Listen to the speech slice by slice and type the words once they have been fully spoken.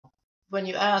when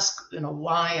you ask,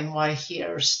 why and why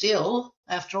here still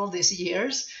after all these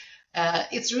years,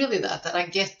 it's really that I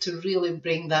get to really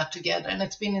bring that together. And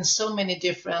it's been in so many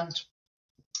different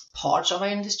parts of our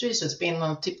industry. So it's been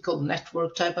on a typical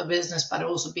network type of business, but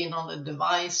also been on the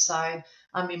device side.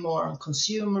 I mean, more on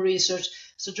consumer research.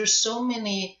 So there's so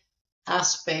many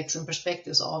aspects and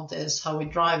perspectives of this, how we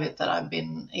drive it, that I've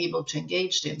been able to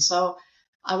engage in. So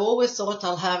I've always thought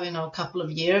I'll have, a couple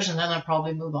of years and then I'll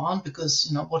probably move on because,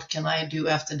 what can I do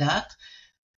after that?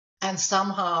 And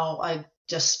somehow I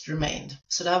just remained.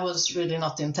 So that was really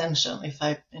not the intention, if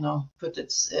I, put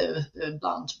it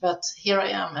blunt. But here I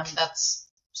am, and that's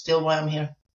still why I'm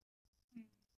here.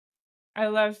 I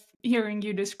love hearing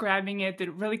you describing it.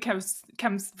 It really comes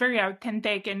very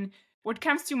authentic. And what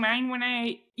comes to mind when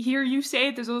I hear you say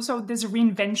it is also this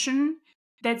reinvention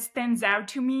that stands out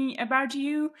to me about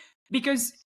you.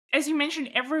 Because as you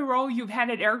mentioned, every role you've had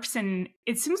at Ericsson,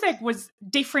 it seems like was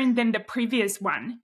different than the previous one.